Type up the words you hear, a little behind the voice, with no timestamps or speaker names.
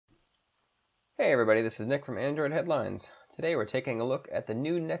Hey everybody, this is Nick from Android Headlines. Today we're taking a look at the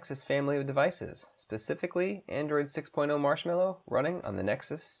new Nexus family of devices, specifically Android 6.0 Marshmallow running on the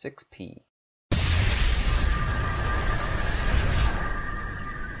Nexus 6P.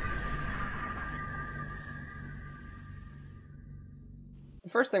 The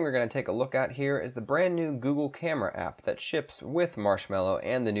first thing we're going to take a look at here is the brand new Google Camera app that ships with Marshmallow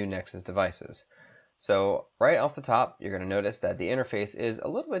and the new Nexus devices. So right off the top, you're going to notice that the interface is a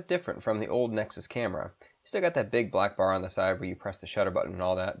little bit different from the old Nexus camera. You still got that big black bar on the side where you press the shutter button and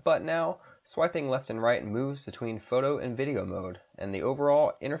all that, but now swiping left and right moves between photo and video mode, and the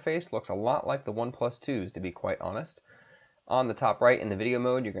overall interface looks a lot like the OnePlus 2's, to be quite honest. On the top right in the video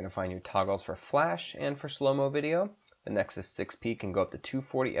mode, you're going to find your toggles for flash and for slow-mo video. The Nexus 6P can go up to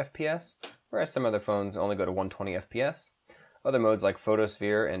 240 FPS, whereas some other phones only go to 120 FPS. Other modes like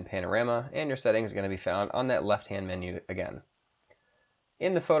Photosphere and Panorama and your settings are going to be found on that left-hand menu again.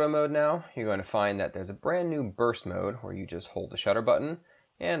 In the photo mode now, you're going to find that there's a brand new burst mode where you just hold the shutter button,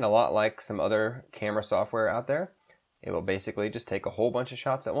 and a lot like some other camera software out there, it will basically just take a whole bunch of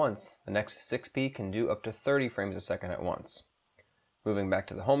shots at once. The Nexus 6P can do up to 30 frames a second at once. Moving back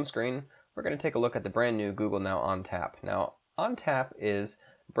to the home screen, we're going to take a look at the brand new Google Now On Tap. Now, On Tap is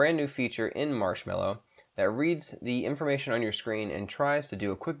a brand new feature in Marshmallow that reads the information on your screen and tries to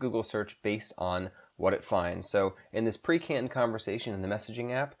do a quick Google search based on what it finds. So in this pre-canned conversation in the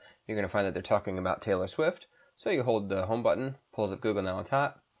messaging app, you're going to find that they're talking about Taylor Swift. So you hold the home button, pulls up Google Now on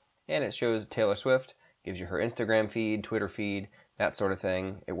top, and it shows Taylor Swift, gives you her Instagram feed, Twitter feed, that sort of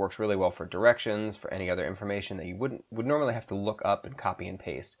thing. It works really well for directions, for any other information that you would normally have to look up and copy and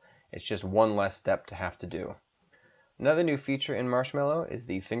paste. It's just one less step to have to do. Another new feature in Marshmallow is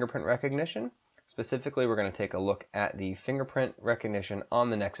the fingerprint recognition. Specifically, we're going to take a look at the fingerprint recognition on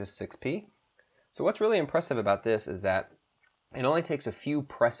the Nexus 6P. So what's really impressive about this is that it only takes a few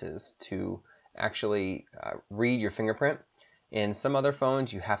presses to actually read your fingerprint. In some other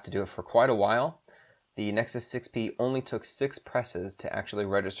phones, you have to do it for quite a while. The Nexus 6P only took 6 presses to actually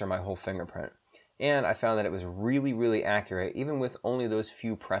register my whole fingerprint. And I found that it was really accurate, even with only those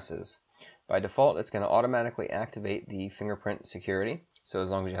few presses. By default, it's going to automatically activate the Fingerprint Security. So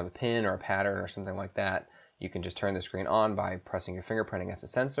as long as you have a pin or a pattern or something like that, you can just turn the screen on by pressing your fingerprint against the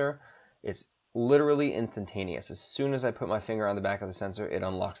sensor. It's literally instantaneous. As soon as I put my finger on the back of the sensor, it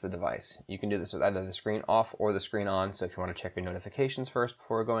unlocks the device. You can do this with either the screen off or the screen on, so if you want to check your notifications first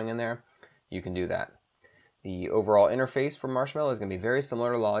before going in there, you can do that. The overall interface for Marshmallow is going to be very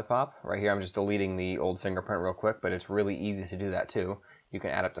similar to Lollipop. Right here I'm just deleting the old fingerprint real quick, but it's really easy to do that too. You can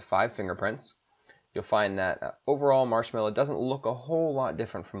add up to 5 fingerprints. You'll find that overall Marshmallow doesn't look a whole lot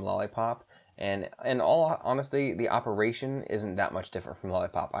different from Lollipop, and in all honesty, the operation isn't that much different from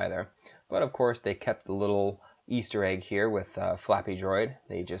Lollipop either. But of course, they kept the little Easter egg here with Flappy Droid.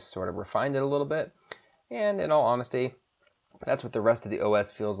 They just sort of refined it a little bit, and in all honesty, that's what the rest of the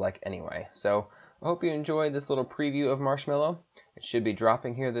OS feels like anyway. So I hope you enjoyed this little preview of Marshmallow. It should be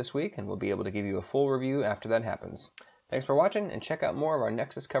dropping here this week, and we'll be able to give you a full review after that happens. Thanks for watching, and check out more of our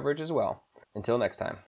Nexus coverage as well. Until next time.